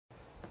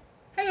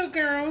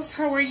girls,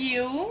 how are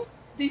you?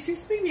 This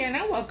is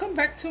Viviana. Welcome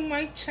back to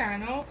my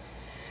channel.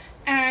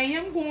 I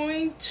am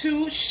going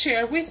to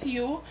share with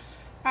you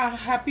a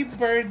happy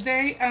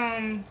birthday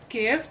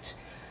gift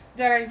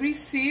that I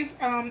received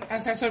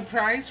as a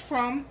surprise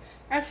from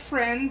a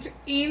friend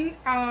in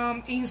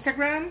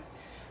Instagram.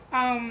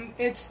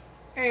 It's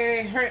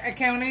her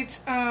account,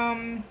 it's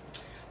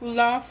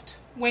Loved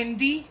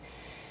Wendy.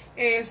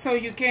 So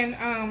you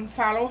can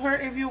follow her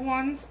if you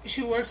want.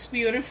 She works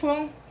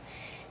beautiful.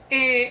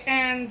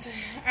 And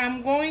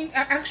I'm going,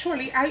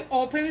 actually I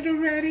opened it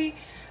already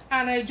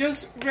and I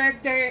just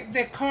read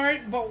the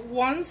card, but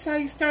once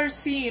I start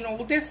seeing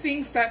all the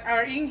things that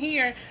are in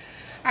here,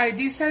 I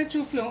decided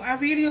to film a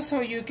video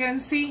so you can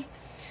see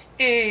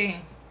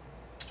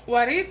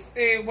what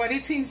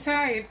it's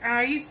inside.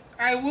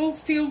 I will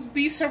still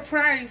be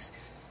surprised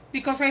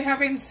because I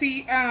haven't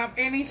seen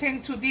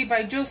anything too deep.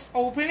 I just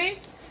opened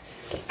it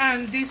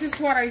and this is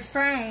what I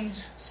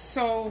found.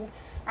 So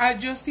I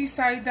just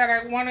decided that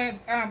I want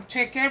to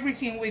check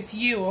everything with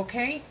you,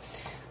 okay?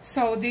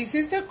 So this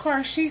is the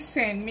card she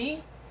sent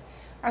me.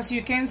 As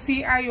you can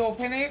see, I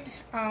open it.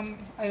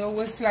 I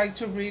always like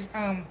to read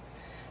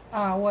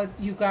what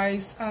you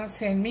guys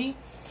send me.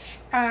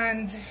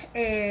 And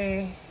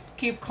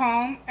keep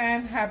calm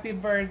and happy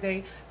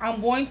birthday. I'm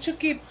going to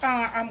keep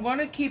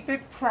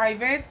it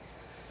private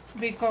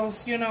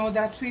because you know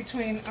that's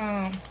between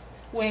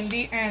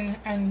Wendy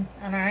and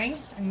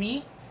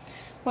me.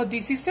 But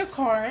this is the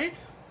card.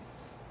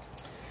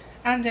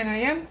 And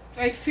then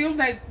I feel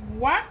like,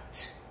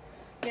 what?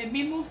 Let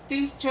me move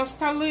this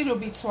just a little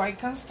bit so I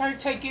can start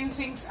taking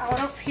things out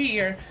of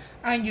here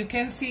and you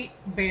can see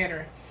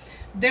better.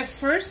 The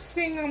first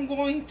thing I'm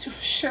going to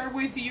share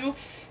with you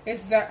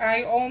is that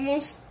I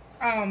almost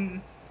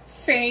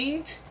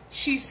faint.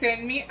 She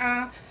sent me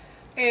a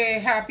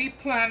happy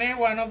planner,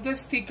 one of the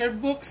sticker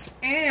books,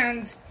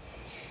 and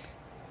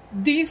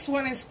this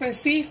one is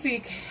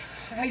specific.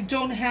 I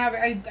don't have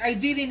it. I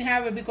didn't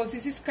have it because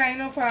this is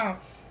kind of a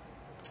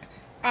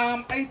I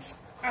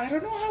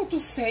don't know how to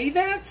say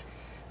that,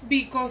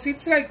 because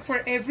it's like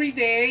for every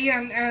day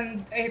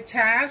and a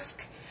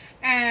task,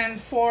 and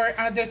for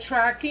the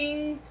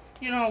tracking,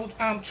 you know,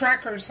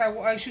 trackers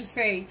I should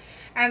say,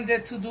 and the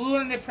to-do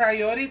and the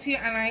priority,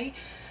 and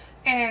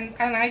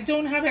I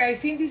don't have it. I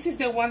think this is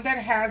the one that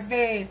has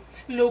the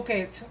look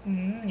at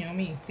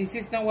yummy. This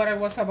is not what I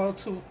was about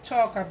to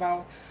talk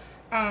about.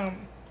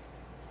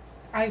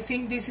 I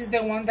think this is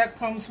the one that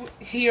comes with,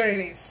 here it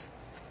is.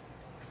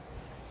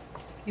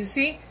 You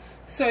see,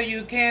 so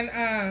you can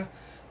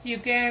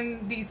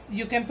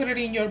put it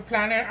in your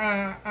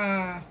planner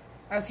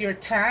as your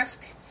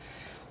task.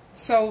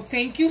 So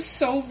thank you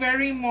so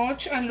very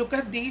much. And look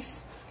at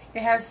this.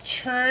 It has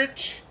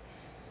church,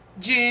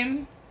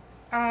 gym,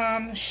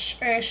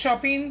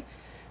 shopping,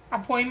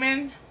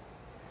 appointment,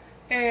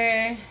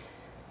 binge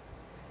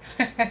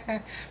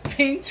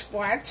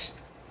watch,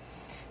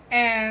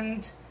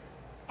 and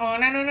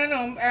on and on and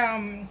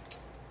on.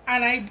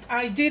 And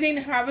I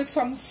didn't have it,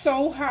 so I'm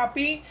so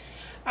happy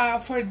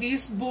for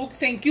this book.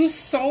 Thank you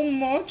so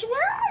much.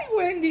 Why,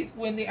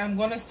 Wendy, I'm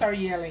gonna start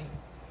yelling.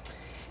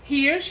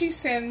 Here she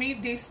sent me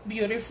this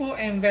beautiful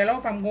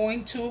envelope. I'm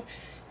going to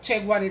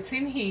check what it's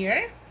in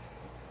here.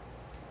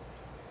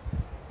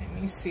 Let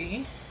me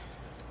see.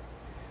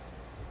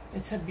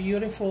 It's a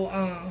beautiful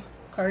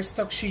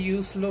cardstock she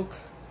used. Look.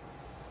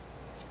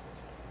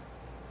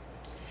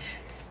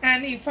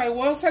 And if I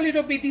was a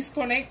little bit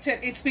disconnected,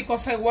 it's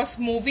because I was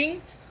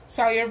moving.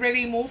 So I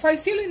already moved. I'm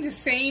still in the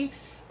same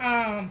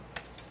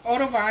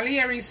Oro Valley,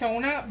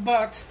 Arizona,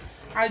 but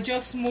I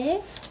just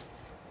moved.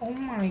 Oh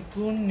my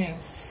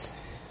goodness.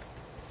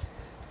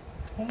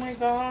 Oh my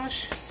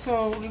gosh.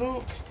 So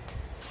look.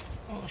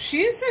 Oh,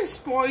 she's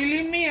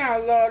spoiling me a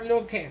lot.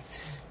 Look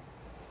at.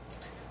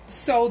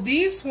 So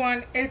this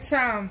one, it's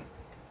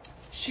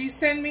she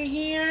sent me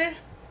here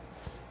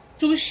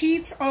 2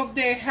 sheets of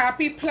the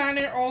Happy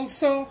Planner,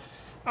 also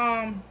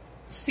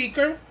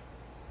sticker.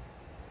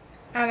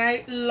 And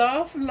I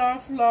love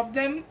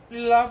them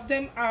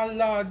a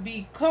lot,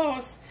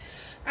 because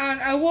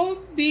and I will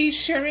be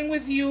sharing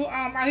with you,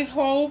 I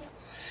hope,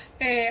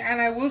 and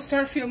I will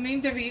start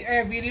filming the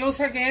videos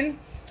again,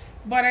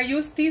 but I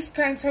use these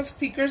kinds of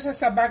stickers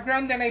as a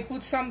background, and I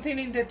put something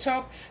in the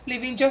top,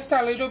 leaving just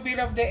a little bit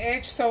of the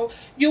edge, so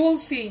you will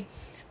see.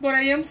 But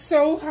I am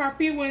so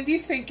happy, Wendy.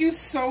 Thank you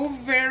so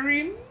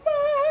very much.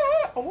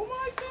 Oh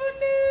my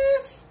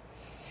goodness.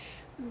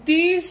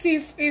 This,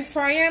 if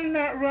I am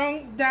not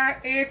wrong,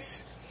 that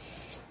it's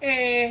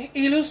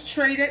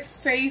Illustrated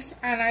Faith,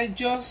 and I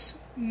just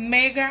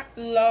mega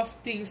love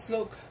this.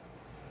 Look,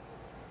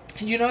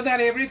 you know that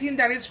everything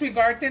that is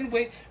regarding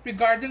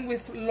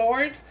with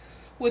Lord,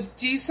 with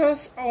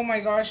Jesus, oh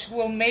my gosh,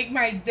 will make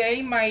my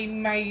day,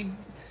 my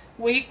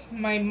week,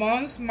 my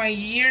month, my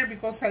year,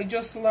 because I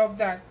just love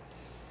that.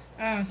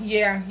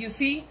 Yeah, you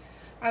see.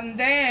 And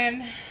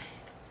then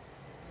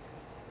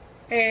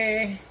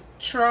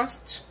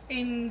trust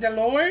in the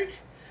Lord,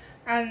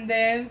 and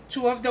then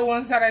 2 of the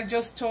ones that I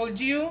just told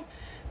you,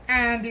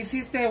 and this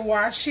is the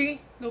washi.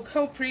 Look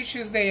how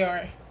precious they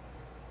are.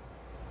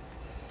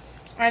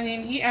 And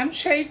in here, I'm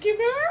shaking,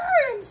 but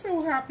I'm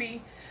so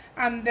happy.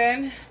 And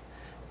then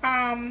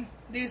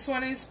this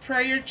one is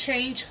prayer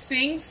change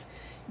things.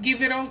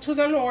 Give it all to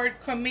the Lord.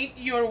 Commit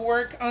your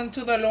work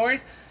unto the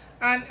Lord.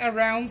 And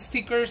around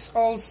stickers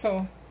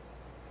also.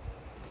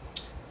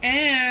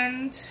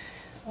 And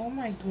oh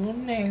my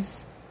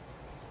goodness.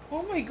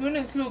 Oh my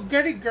goodness, look,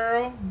 get it,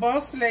 girl,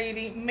 boss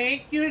lady,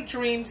 make your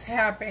dreams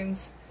happen.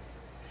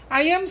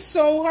 I am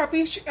so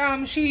happy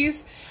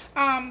she's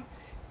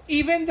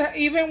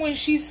even when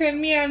she sent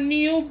me a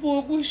new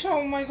book, which,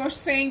 oh my gosh,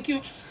 thank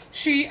you.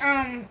 She's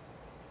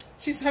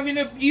having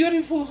a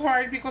beautiful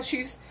heart because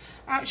she's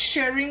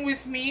sharing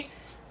with me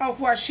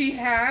of what she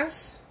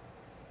has.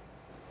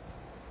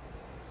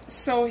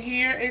 So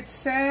here it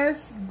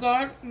says,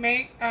 God,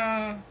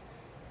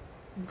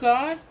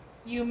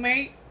 you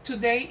make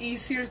today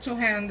easier to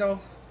handle.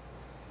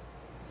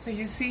 So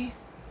you see,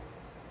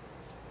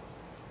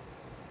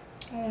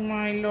 oh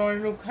my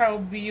Lord, look how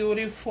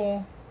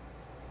beautiful.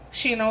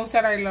 She knows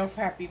that I love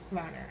Happy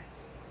Planner.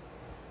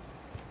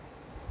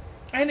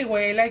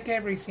 Anyway, I like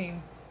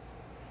everything.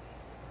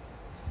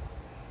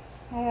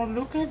 Oh,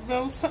 look at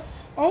those.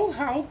 Oh,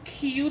 how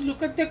cute.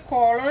 Look at the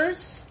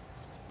colors.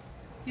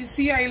 You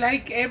see, I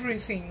like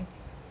everything.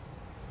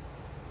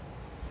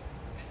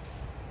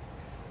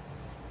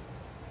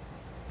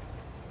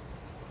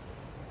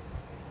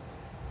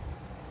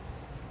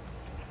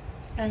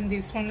 And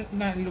this one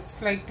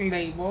looks like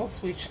labels,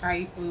 which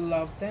I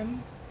love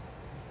them.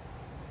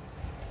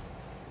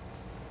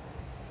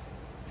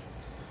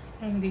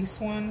 And this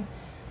one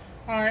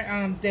are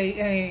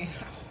I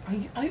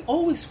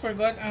always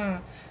forgot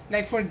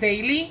like for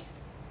daily.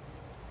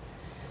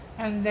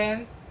 And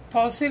then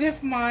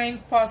positive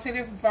mind,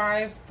 positive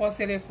vibe,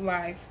 positive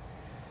life.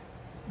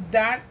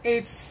 That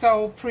is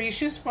so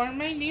precious for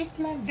my new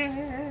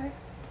planner.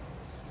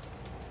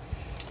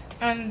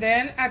 And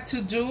then a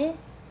to-do.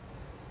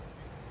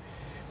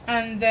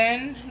 And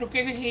then look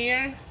at it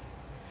here.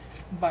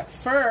 But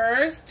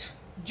first,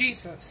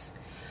 Jesus.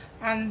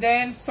 And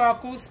then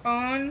focus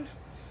on,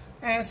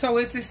 so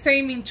it's the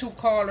same in 2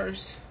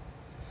 colors.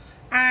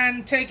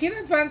 And taking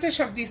advantage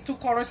of these 2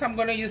 colors, I'm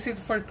going to use it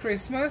for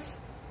Christmas.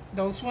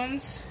 Those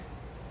ones.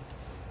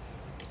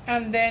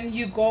 And then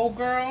you go,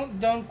 girl.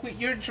 Don't quit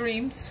your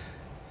dreams.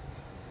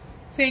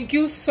 Thank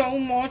you so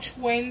much,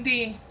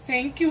 Wendy.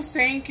 Thank you,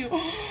 thank you.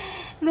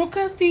 Look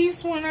at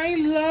this one. I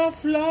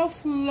love,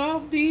 love,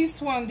 love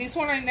this one. This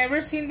one, I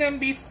never seen them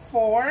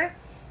before.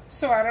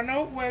 So I don't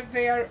know where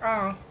they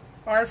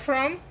are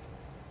from.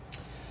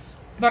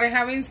 But I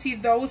haven't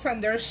seen those,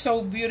 and they're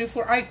so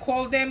beautiful. I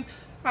call them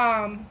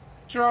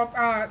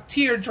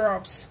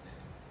teardrops.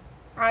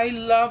 I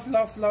love,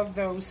 love, love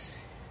those.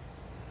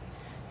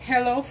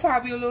 Hello,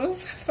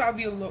 Fabulous.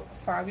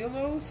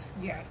 Fabulous?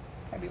 Yeah,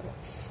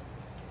 Fabulous.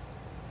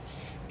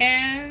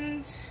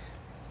 And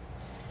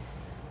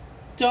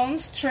don't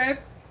stress,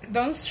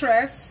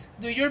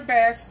 do your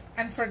best,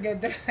 and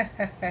forget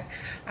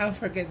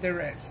the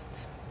rest.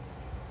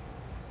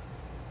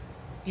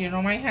 You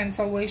know my hands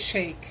always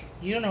shake.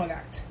 You know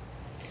that.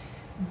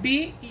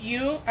 Be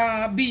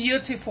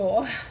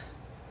beautiful.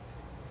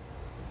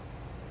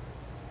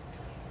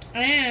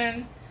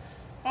 And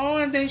oh,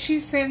 and then she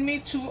sent me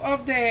 2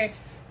 of the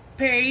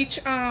page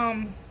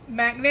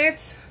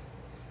magnets.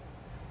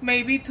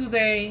 Maybe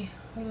today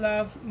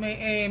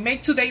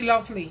make today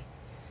lovely.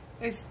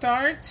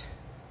 Start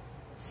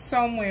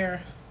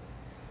somewhere.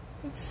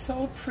 It's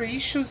so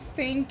precious.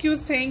 Thank you,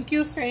 thank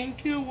you,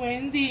 thank you,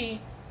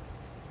 Wendy.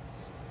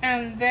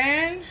 And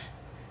then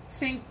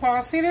think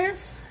positive.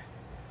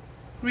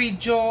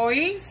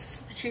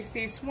 Rejoice, which is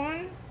this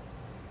one.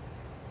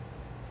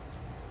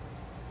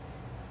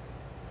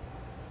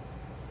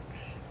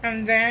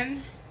 And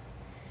then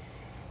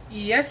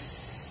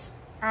yes,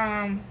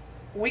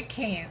 we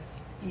can.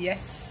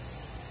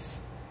 Yes.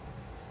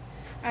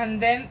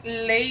 And then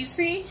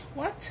lazy,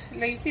 what?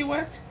 Lazy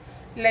what?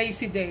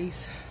 Lazy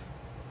days.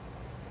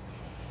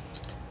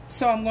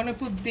 So I'm gonna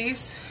put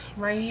this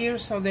right here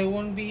so there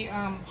won't be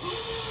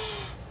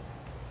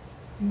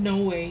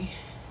no way.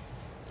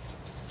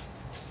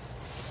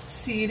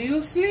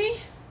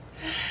 Seriously?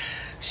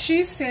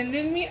 She's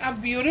sending me a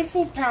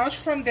beautiful pouch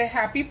from the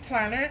Happy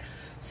Planner.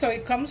 So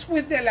it comes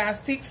with the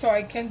elastic, so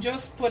I can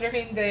just put it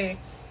in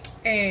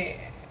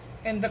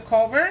the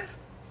cover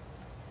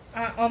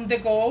on the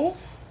go.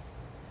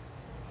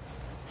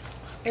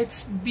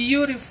 It's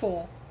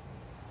beautiful.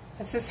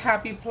 It says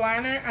Happy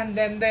Planner, and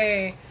then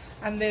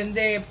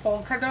the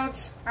polka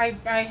dots. I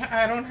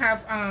don't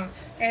have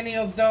any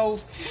of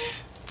those.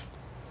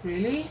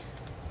 Really?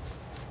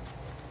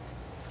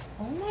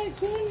 Oh my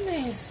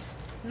goodness!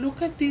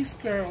 Look at these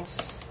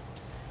girls.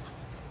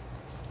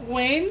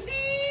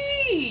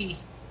 Wendy!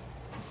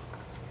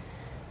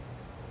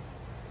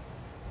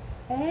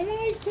 Oh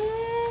my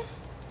god!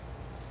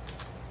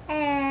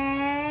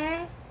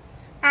 Aww.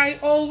 I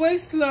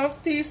always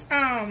love this.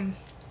 I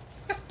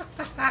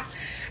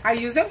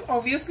use them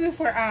obviously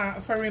for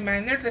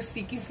reminder, the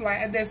sticky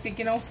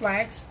note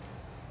flags.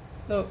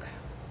 Look.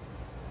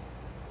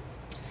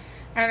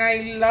 And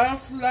I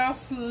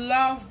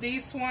love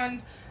this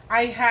one.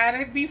 I had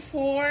it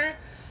before,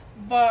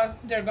 but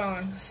they're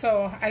gone,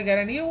 so I got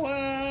a new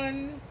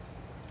one.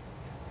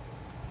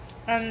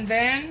 And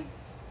then,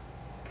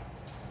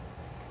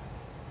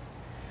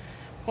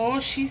 oh,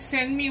 she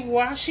sent me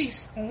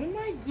washes. Oh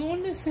my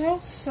goodness,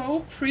 they're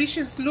so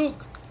precious.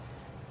 Look,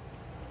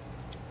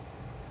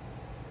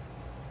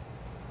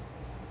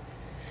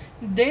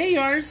 they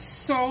are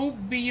so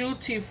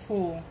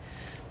beautiful.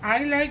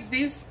 I like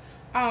this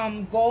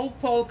gold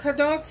polka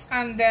dots,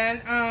 and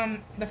then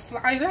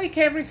I like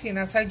everything,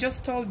 as I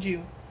just told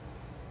you.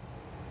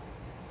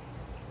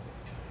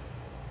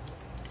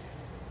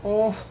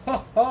 Oh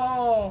ho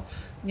ho,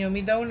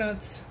 yummy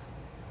donuts.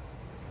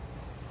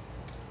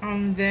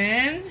 And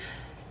then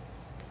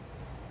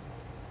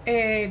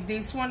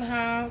this one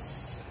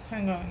has,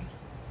 hang on,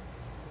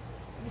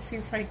 let me see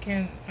if I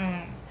can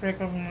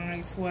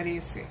recognize what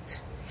is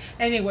it.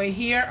 Anyway,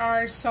 here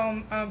are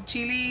some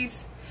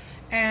chilies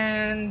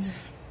and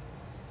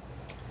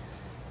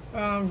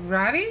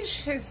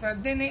radish. Is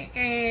that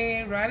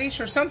the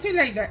radish or something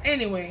like that?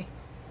 Anyway,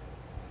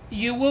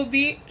 you will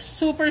be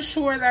super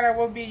sure that I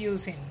will be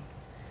using.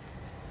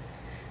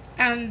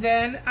 And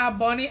then a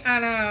bunny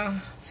and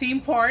a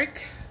theme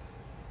park.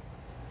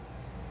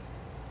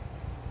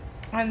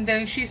 And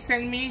then she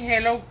sent me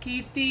Hello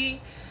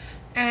Kitty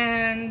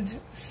and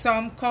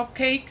some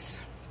cupcakes,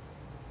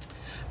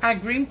 a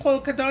green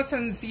polka dots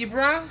and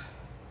zebra.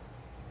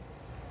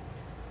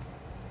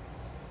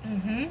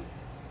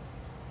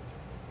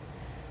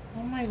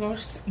 Oh my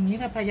gosh,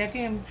 mira para allá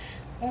que,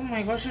 oh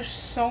my gosh, there's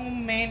so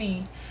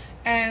many.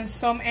 And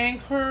some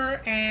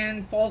anchor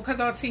and polka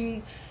dots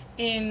in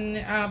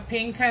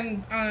pink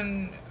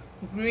and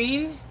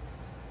green.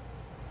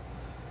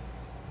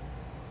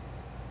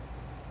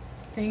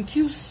 Thank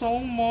you so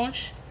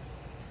much.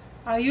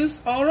 I use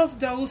all of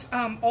those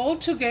all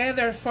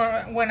together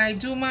for when I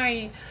do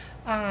my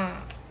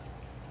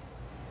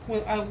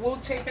well, I will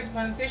take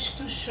advantage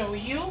to show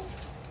you.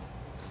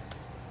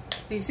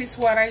 This is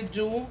what I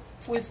do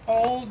with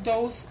all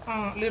those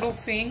little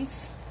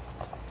things.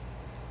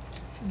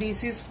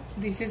 This is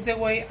the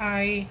way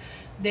I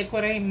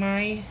decorate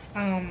my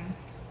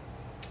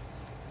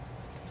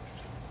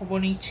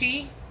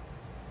Hobonichi.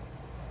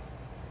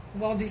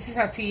 Well, this is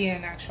a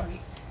TN actually.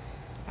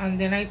 And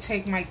then I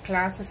take my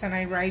classes and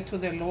I write to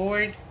the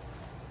Lord.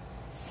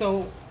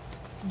 So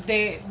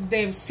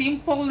the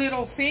simple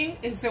little thing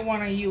is the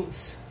one I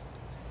use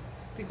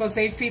because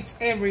they fit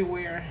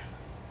everywhere.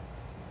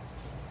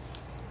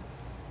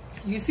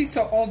 You see,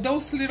 so all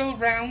those little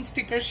round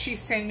stickers she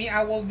sent me,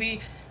 I will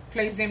be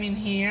placing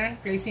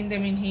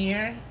them in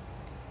here.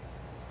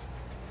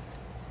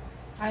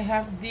 I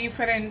have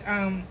different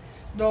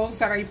those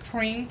that I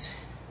print.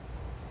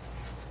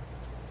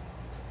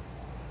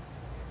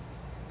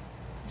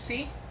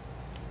 See,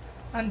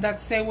 and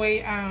that's the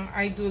way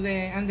I do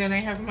and then I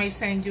have my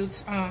St.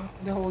 Jude's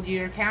the whole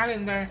year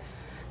calendar.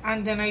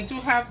 And then I do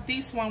have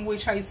this one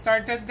which I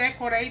started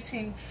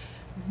decorating,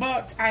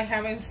 but I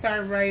haven't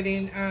started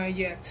writing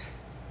yet.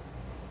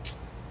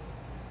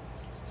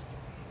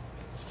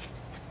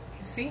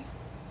 You see,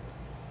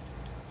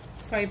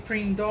 so I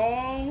print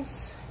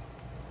dolls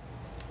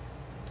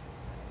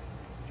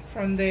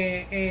from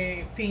the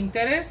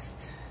Pinterest.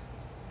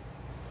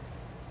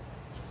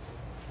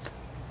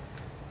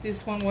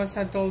 This one was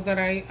a doll that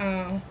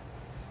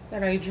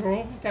I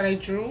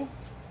drew.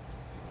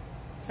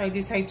 So I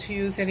decided to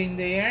use it in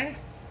there.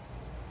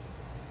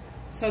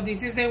 So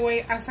this is the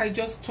way, as I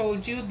just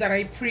told you, that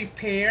I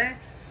prepare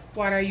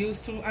what I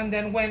used to. And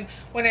then when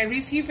I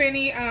receive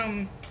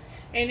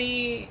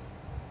any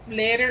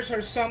letters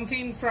or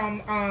something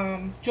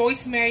from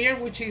Joyce Meyer,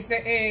 which is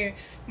the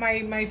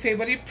my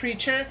favorite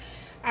preacher,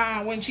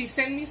 when she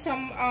sent me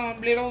some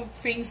little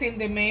things in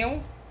the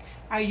mail,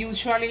 I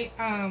usually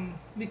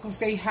because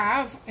they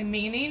have a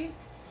meaning,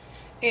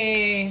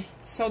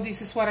 so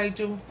this is what I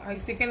do. I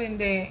stick it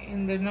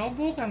in the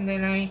notebook, and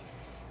then I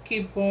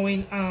keep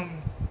going,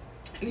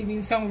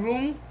 leaving some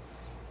room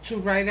to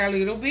write a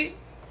little bit,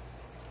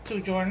 to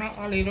journal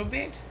a little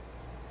bit.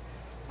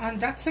 And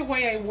that's the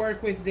way I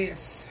work with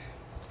this.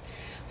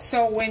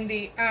 So when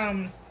the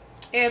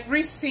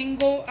every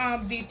single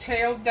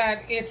detail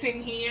that it's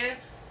in here,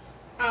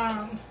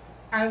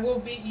 I will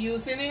be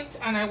using it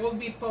and I will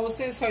be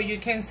posting so you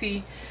can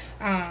see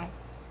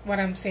what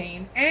I'm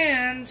saying.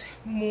 And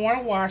more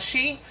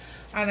washi,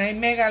 and I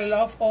mega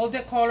love all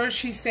the colors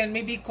she sent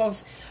me,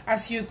 because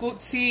as you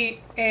could see,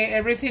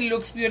 everything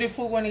looks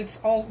beautiful when it's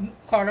all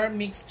color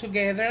mixed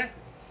together.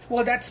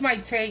 Well, that's my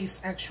taste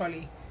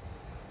actually.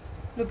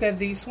 Look at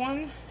this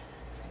one,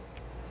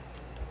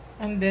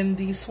 and then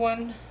this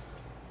one,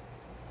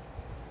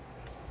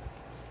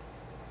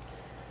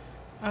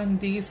 and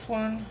this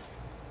one.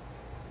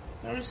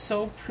 They're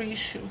so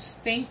precious.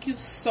 Thank you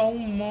so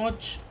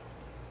much.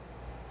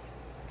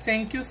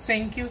 Thank you,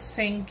 thank you,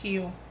 thank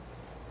you.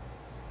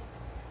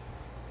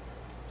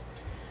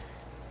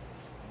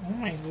 Oh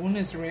my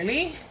goodness,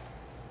 really?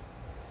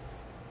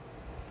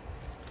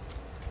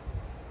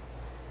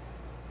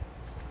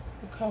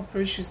 Look how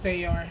precious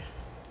they are.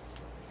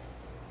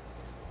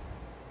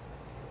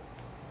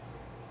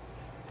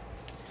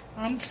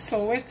 I'm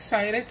so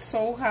excited,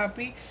 so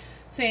happy.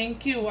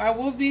 Thank you. I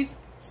will be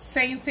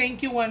saying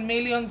thank you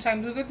 1,000,000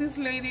 times. Look at this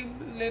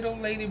little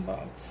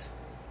ladybugs.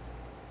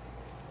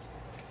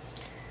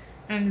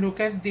 And look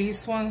at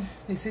this one.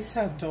 This is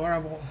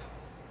adorable.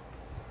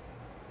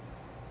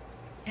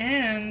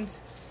 And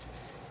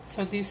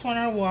so this one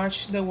are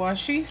the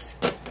washies.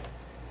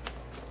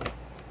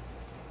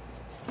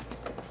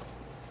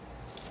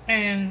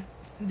 And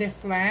the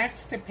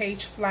flags, the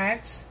page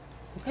flags.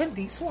 Look at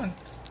this one.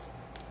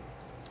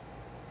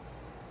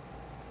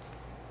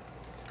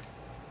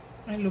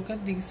 And look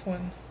at this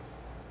one.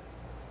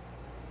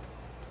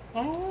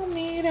 Oh,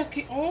 mira,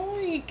 que,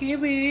 ¡ay, qué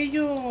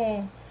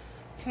bello!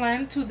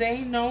 Plan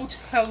today, note,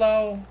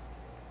 hello.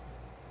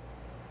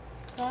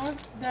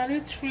 That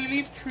is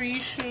really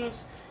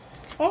precious.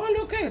 Oh,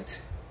 look at.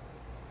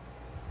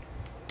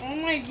 Oh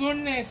my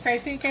goodness, I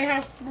think I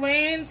have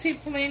plenty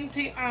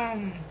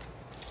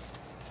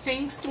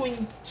things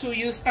to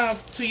use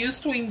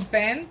to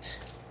invent.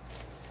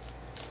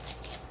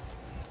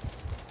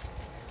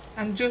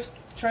 I'm just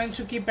trying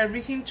to keep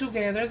everything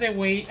together the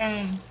way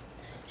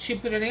she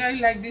put it in. I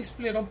like this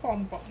little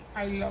pom-pom.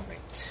 I love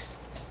it.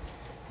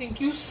 Thank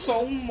you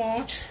so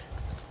much.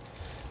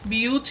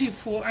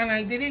 Beautiful. And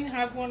I didn't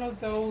have one of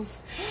those.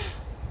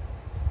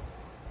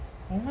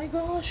 Oh my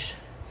gosh.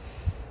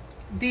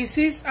 This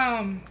is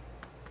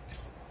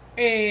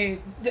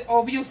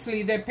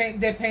obviously the pen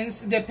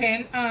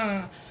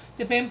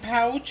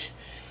pouch,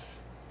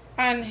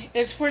 and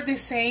it's for the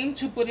same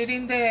to put it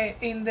in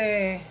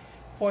the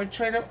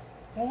portrait of,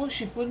 oh,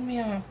 she put me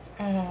a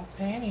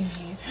pen in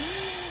here.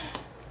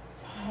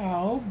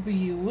 How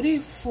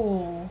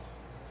beautiful.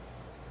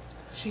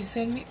 She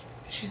sent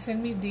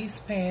me this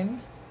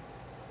pen.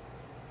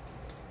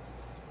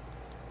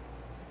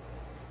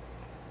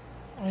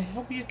 I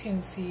hope you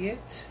can see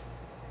it.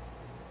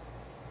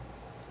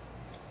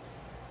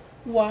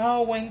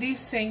 Wow, Wendy,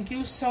 thank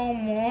you so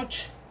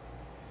much.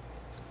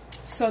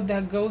 So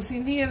that goes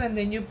in here, and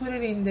then you put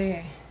it in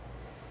the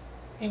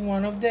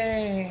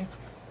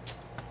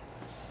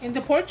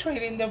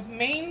portrait, in the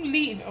main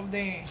lead of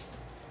the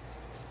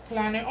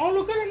planner. Oh,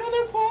 look at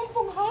another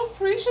pom-pom. How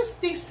precious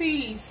this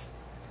is.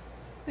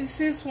 This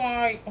is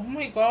why, oh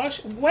my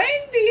gosh,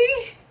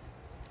 Wendy!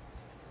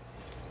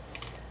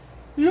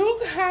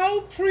 Look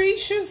how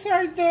precious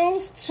are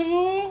those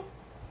two.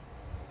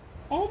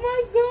 Oh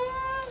my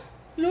god.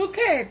 Look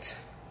at.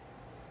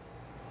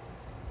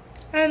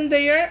 And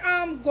they're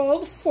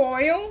gold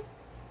foil.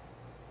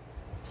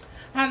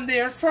 And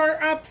they're for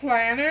a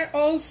planner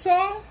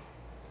also.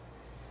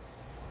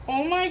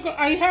 Oh my god,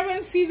 I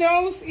haven't seen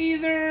those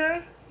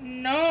either.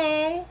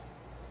 No.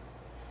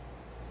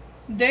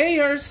 They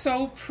are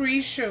so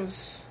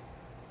precious.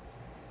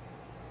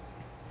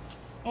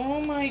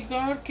 Oh my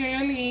god, qué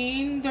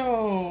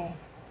lindo.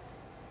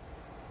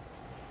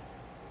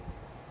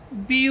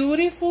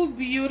 Beautiful,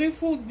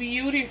 beautiful,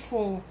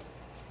 beautiful.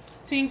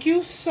 Thank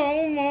you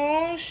so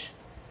much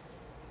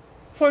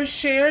for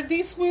sharing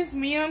this with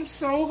me. I'm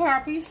so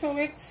happy, so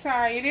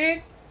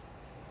excited.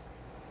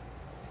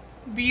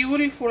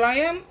 Beautiful. I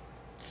am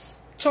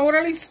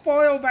totally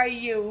spoiled by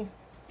you.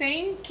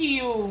 Thank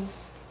you.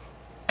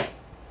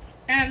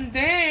 And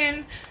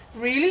then,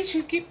 really,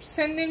 she keeps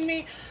sending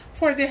me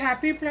for the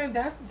happy plan.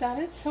 That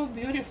is so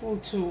beautiful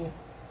too.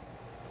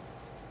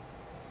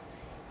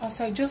 As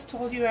I just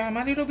told you, I'm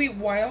a little bit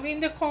wild in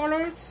the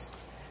colors.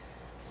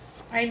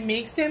 I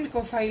mix them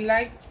because I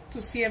like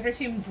to see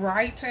everything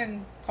bright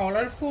and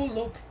colorful.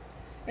 Look,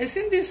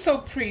 isn't this so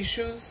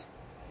precious?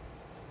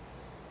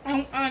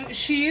 And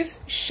she is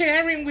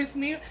sharing with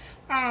me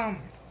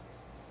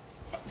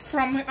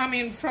from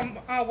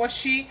what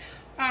she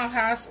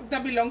has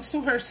that belongs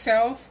to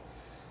herself.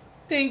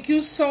 Thank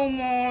you so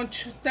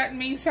much. That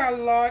means a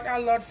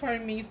lot for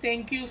me.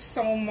 Thank you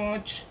so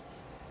much.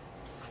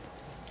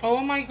 Oh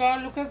my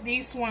god, look at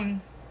this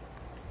one.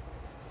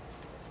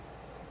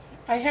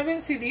 I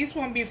haven't seen this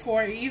one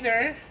before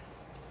either.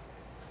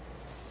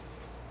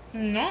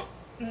 No,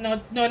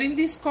 not in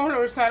these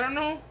colors. I don't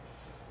know.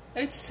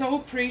 It's so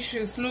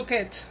precious. Look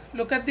at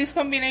this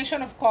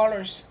combination of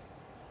colors.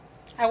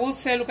 I will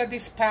say, look at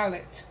this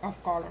palette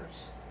of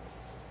colors.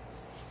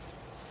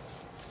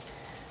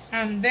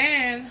 And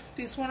then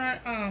this one are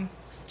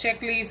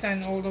checklists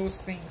and all those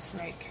things,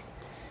 like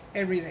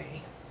every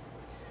day.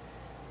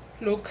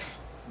 Look,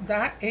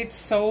 that it's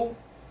so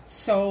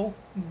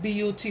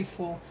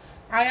beautiful.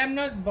 I am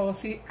not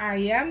bossy. I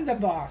am the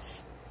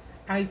boss.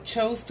 I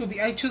choose to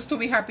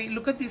be happy.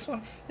 Look at this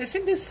one.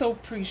 Isn't this so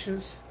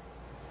precious?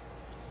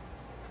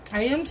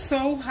 I am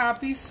so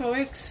happy, so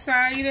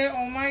excited.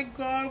 Oh my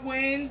god,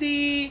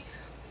 Wendy.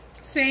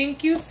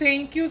 Thank you,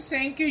 thank you,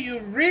 thank you. You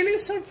really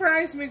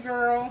surprised me,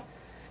 girl.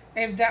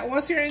 If that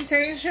was your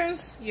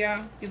intentions,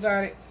 yeah, you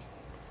got it.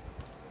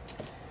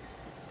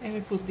 Let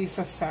me put this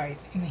aside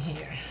in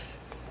here.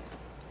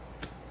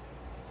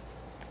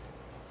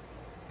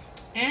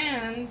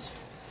 And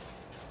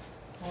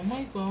oh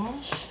my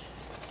gosh,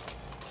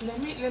 let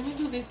me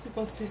do this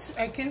because this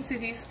I can see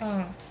this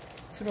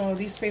through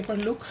this paper.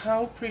 Look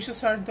how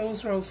precious are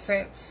those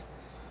rosettes.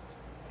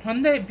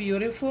 Aren't they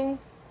beautiful?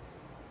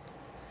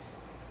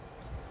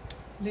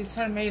 These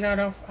are made out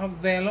of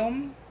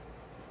vellum.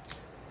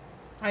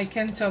 I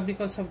can tell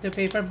because of the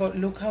paper, but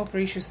look how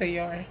precious they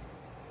are.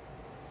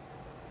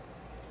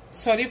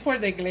 Sorry for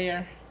the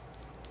glare.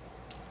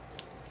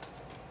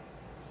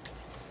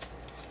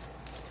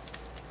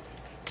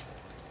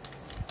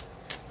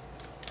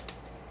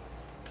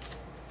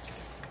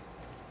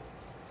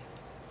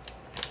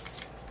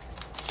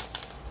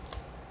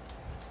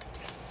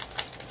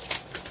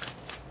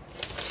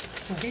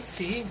 What is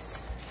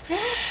this?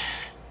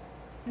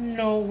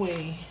 No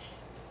way.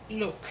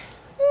 Look.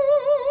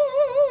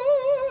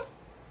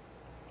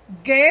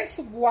 Guess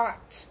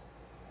what?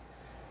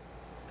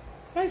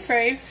 My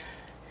fave.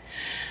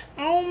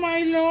 Oh my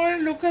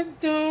lord, look at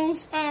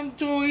those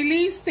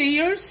doilies. They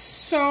are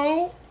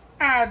so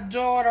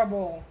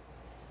adorable.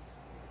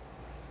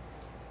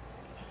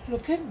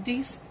 Look at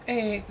this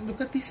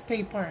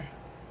paper.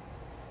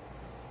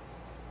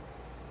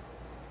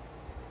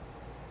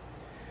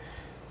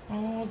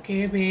 Oh,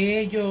 qué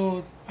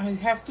bello. I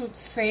have to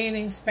say it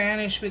in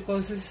Spanish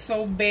because it's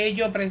so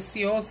bello,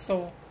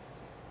 precioso.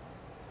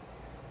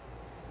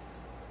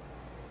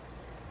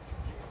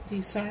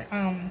 These are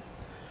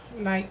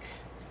like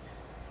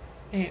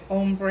a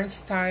ombre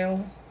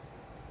style.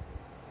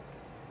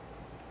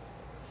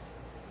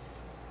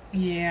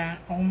 Yeah,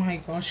 oh my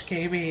gosh,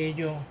 qué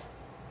bello.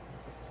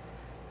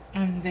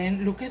 And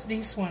then look at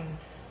this one.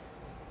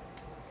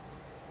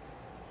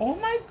 Oh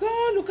my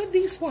god, look at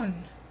this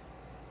one.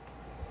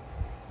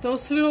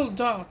 Those little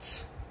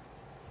dots.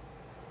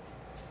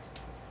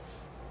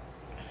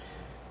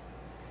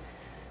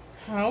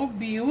 How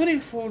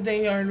beautiful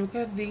they are. Look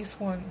at this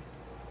one.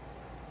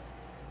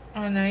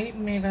 And I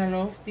mega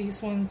love this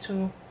one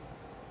too.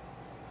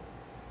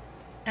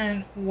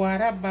 And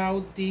what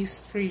about this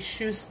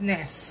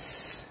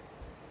preciousness?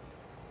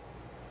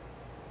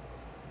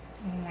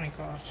 Oh my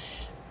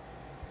gosh.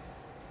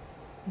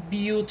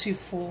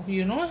 Beautiful.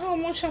 You know how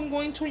much I'm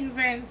going to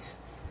invent?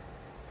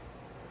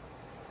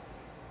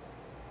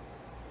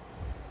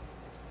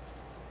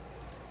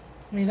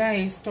 Mira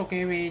esto,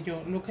 qué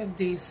bello. Look at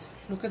this.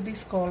 Look at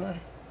this color.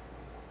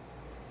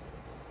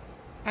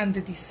 And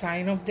the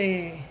design of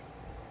the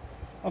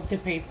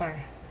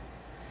paper.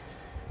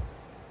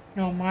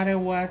 No matter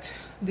what,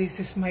 this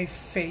is my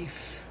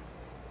fave.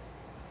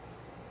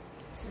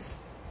 This is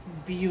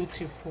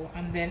beautiful.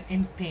 And then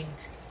in pink.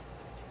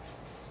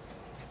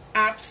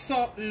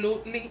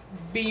 Absolutely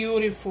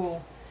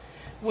beautiful.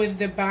 With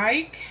the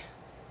bike.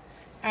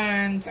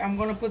 And I'm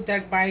gonna put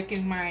that bike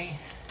in my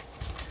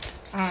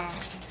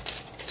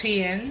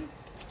TN,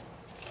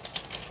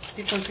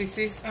 because this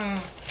is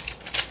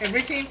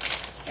everything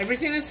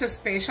is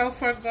special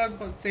for God,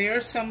 but there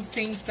are some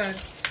things that,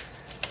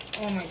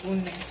 oh my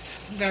goodness,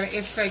 that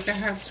it's like I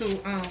have to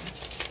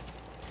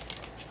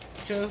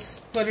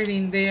just put it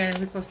in there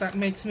because that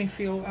makes me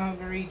feel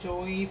very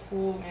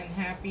joyful and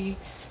happy.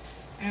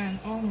 And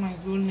oh my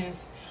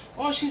goodness,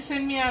 oh, she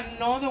sent me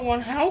another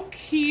one. How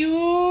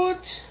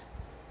cute.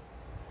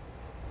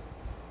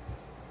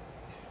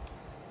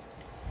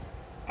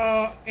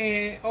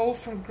 Oh,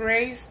 for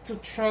grace to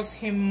trust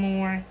him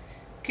more.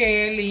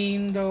 Qué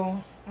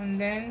lindo. And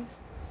then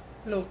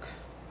look,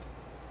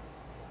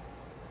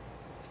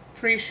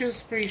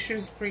 precious,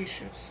 precious,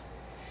 precious.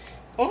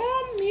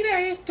 Oh,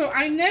 mira esto.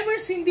 I never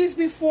seen this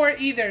before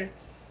either.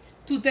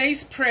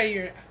 Today's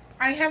prayer.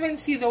 I haven't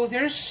seen those.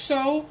 They're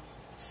so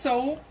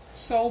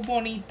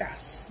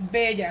bonitas,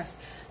 bellas.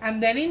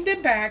 And then in the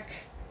back,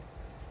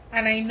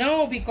 and I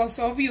know because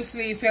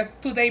obviously if you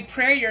have today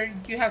prayer,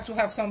 you have to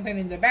have something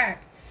in the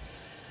back.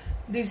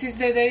 This is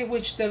the day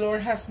which the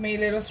Lord has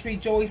made. Let us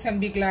rejoice and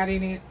be glad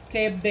in it.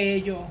 Qué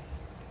bello.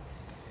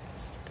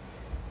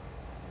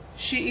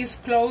 She is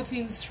clothed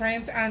in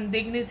strength and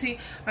dignity,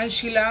 and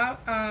she loved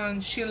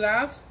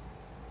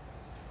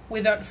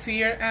without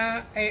fear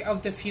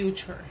of the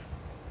future.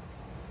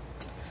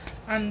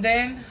 And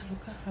then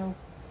look at how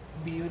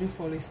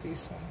beautiful is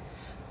this one.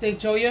 The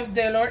joy of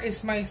the Lord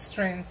is my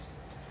strength.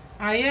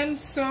 I am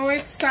so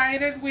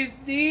excited with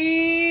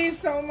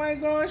this. Oh my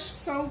gosh,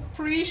 so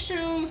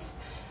precious.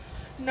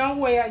 No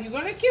way, are you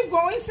gonna keep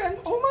going? And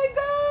oh my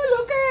god,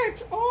 look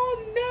at,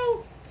 oh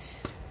no.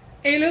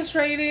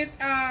 Illustrated,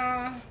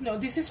 no,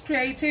 this is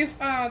Creative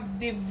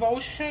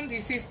Devotion.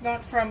 This is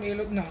not from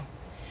no.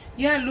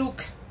 Yeah,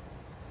 look,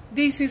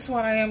 this is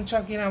what I am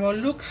talking about.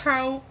 Look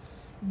how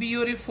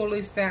beautiful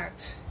is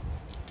that.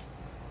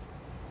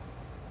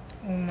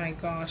 Oh my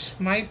gosh,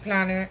 my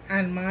planner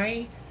and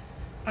my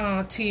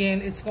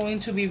TN, it's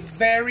going to be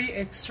very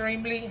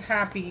extremely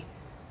happy.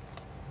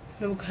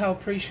 Look how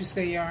precious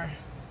they are.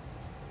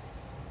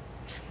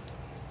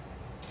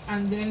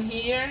 And then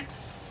here,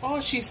 oh,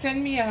 she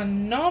sent me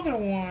another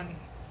one.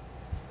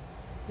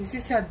 This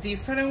is a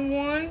different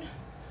one,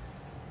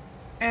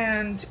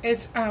 and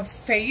it's a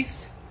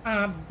faith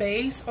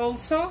base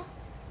also.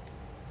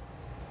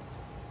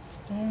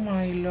 Oh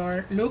my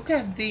Lord, look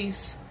at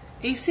this.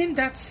 Isn't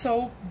that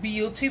so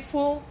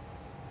beautiful?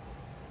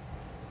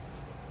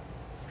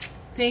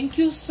 Thank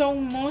you so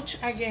much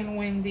again,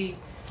 Wendy.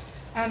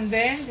 And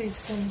then there's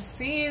some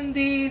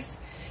Cindy's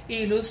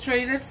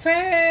illustrated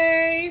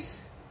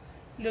faith.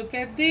 Look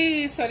at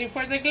this. Sorry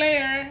for the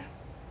glare.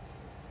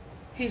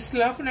 His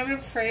love never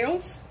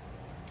fails.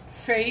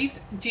 Faith,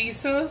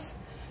 Jesus,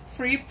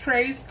 free,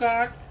 praise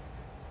God.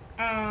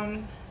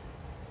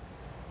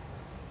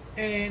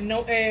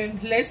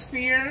 Less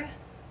fear.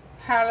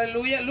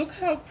 Hallelujah. Look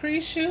how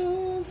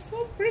precious.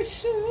 So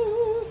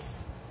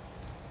precious.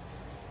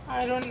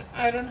 I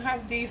don't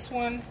have this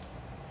one.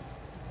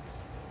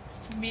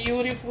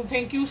 Beautiful.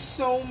 Thank you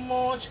so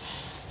much.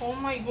 Oh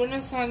my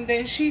goodness. And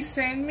then she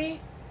sent me,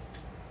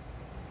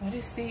 what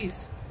is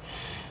this?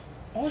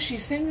 Oh, she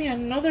sent me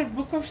another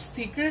book of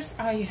stickers.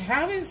 I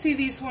haven't seen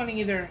this one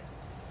either.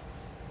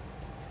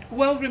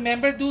 Well,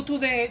 remember, due to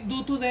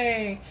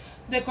the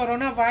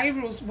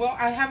coronavirus, well,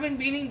 I haven't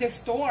been in the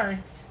stores.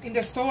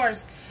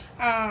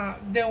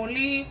 The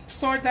only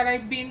store that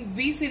I've been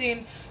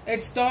visiting,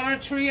 it's Dollar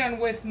Tree, and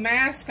with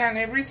masks and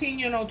everything,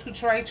 you know, to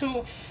try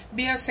to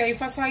be as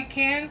safe as I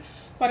can.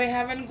 But I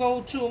haven't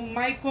go to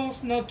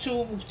Michael's, not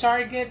to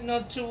Target,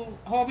 not to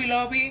Hobby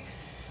Lobby.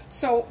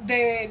 So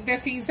the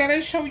things that I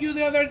showed you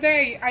the other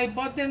day, I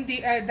bought them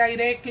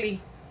directly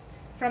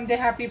from the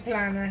Happy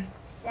Planner,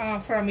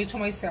 from me to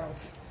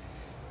myself.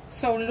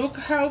 So look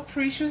how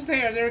precious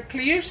they are. They're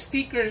clear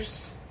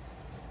stickers.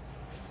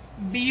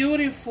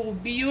 Beautiful,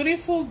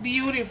 beautiful,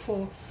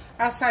 beautiful.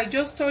 As I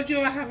just told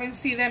you, I haven't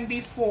seen them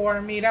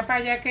before. Mira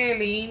para allá que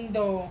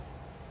lindo.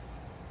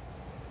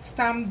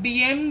 Están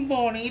bien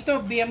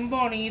bonitos, bien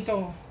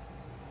bonitos.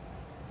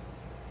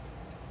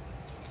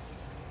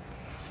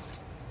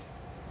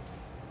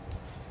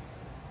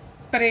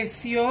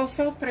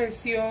 Precioso,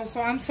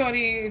 precioso. I'm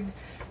sorry,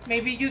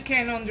 maybe you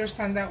can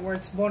understand that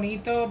words.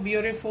 Bonito,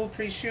 beautiful,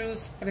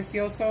 precious,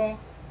 precioso,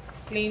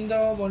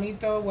 lindo,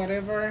 bonito,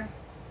 whatever.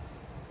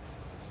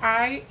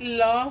 I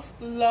love,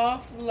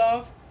 love,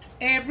 love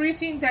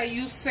everything that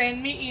you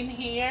send me in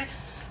here.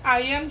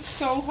 I am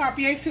so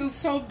happy. I feel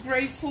so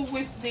grateful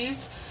with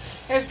this,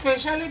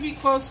 especially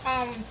because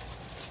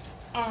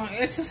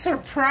it's a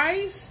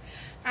surprise.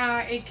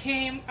 It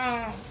came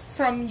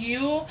from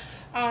you.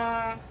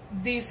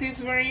 This is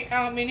very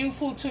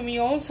meaningful to me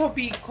also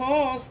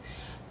because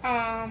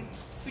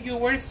you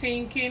were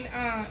thinking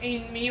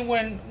in me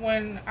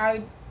when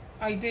I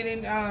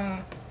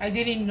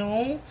didn't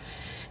know.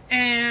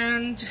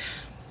 And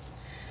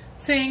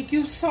thank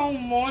you so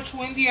much,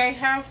 Wendy. I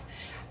have,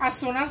 as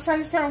soon as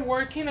I start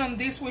working on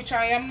this, which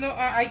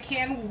I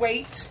can't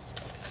wait.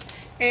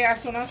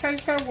 As soon as I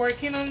start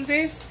working on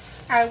this,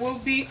 I will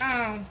be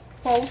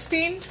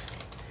posting,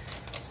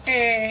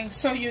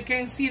 so you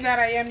can see that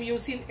I am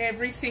using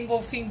every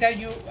single thing that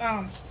you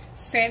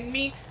sent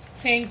me.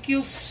 Thank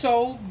you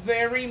so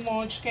very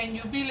much. Can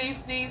you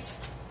believe this?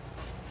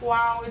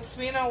 Wow, it's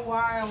been a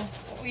while.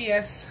 Oh,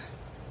 yes.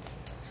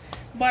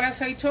 But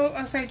as I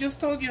just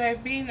told you, I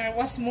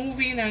was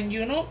moving, and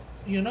you know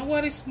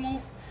what is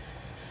move?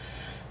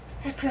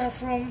 A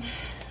craft room.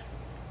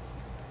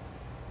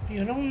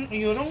 You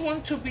don't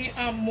want to be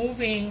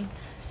moving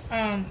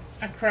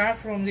a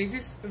craft room. This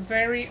is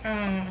very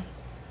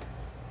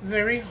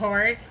very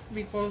hard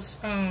because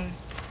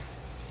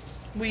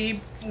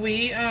we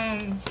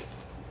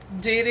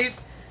did it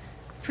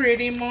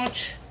pretty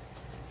much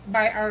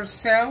by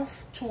ourselves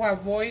to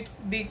avoid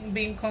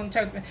being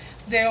contact.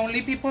 The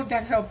only people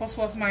that help us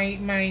was my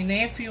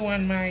nephew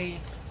and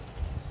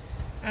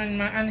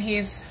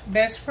his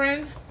best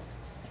friend,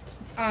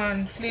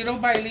 and little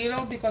by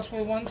little, because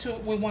we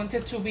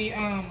wanted to be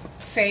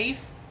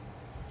safe.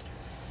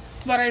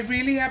 But I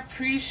really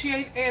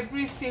appreciate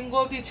every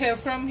single detail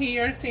from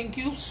here. Thank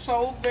you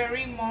so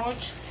very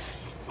much,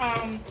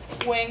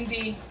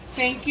 Wendy.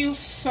 Thank you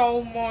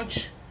so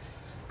much.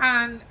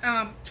 And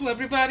to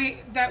everybody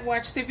that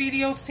watched the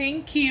video,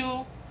 thank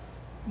you.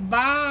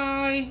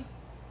 Bye.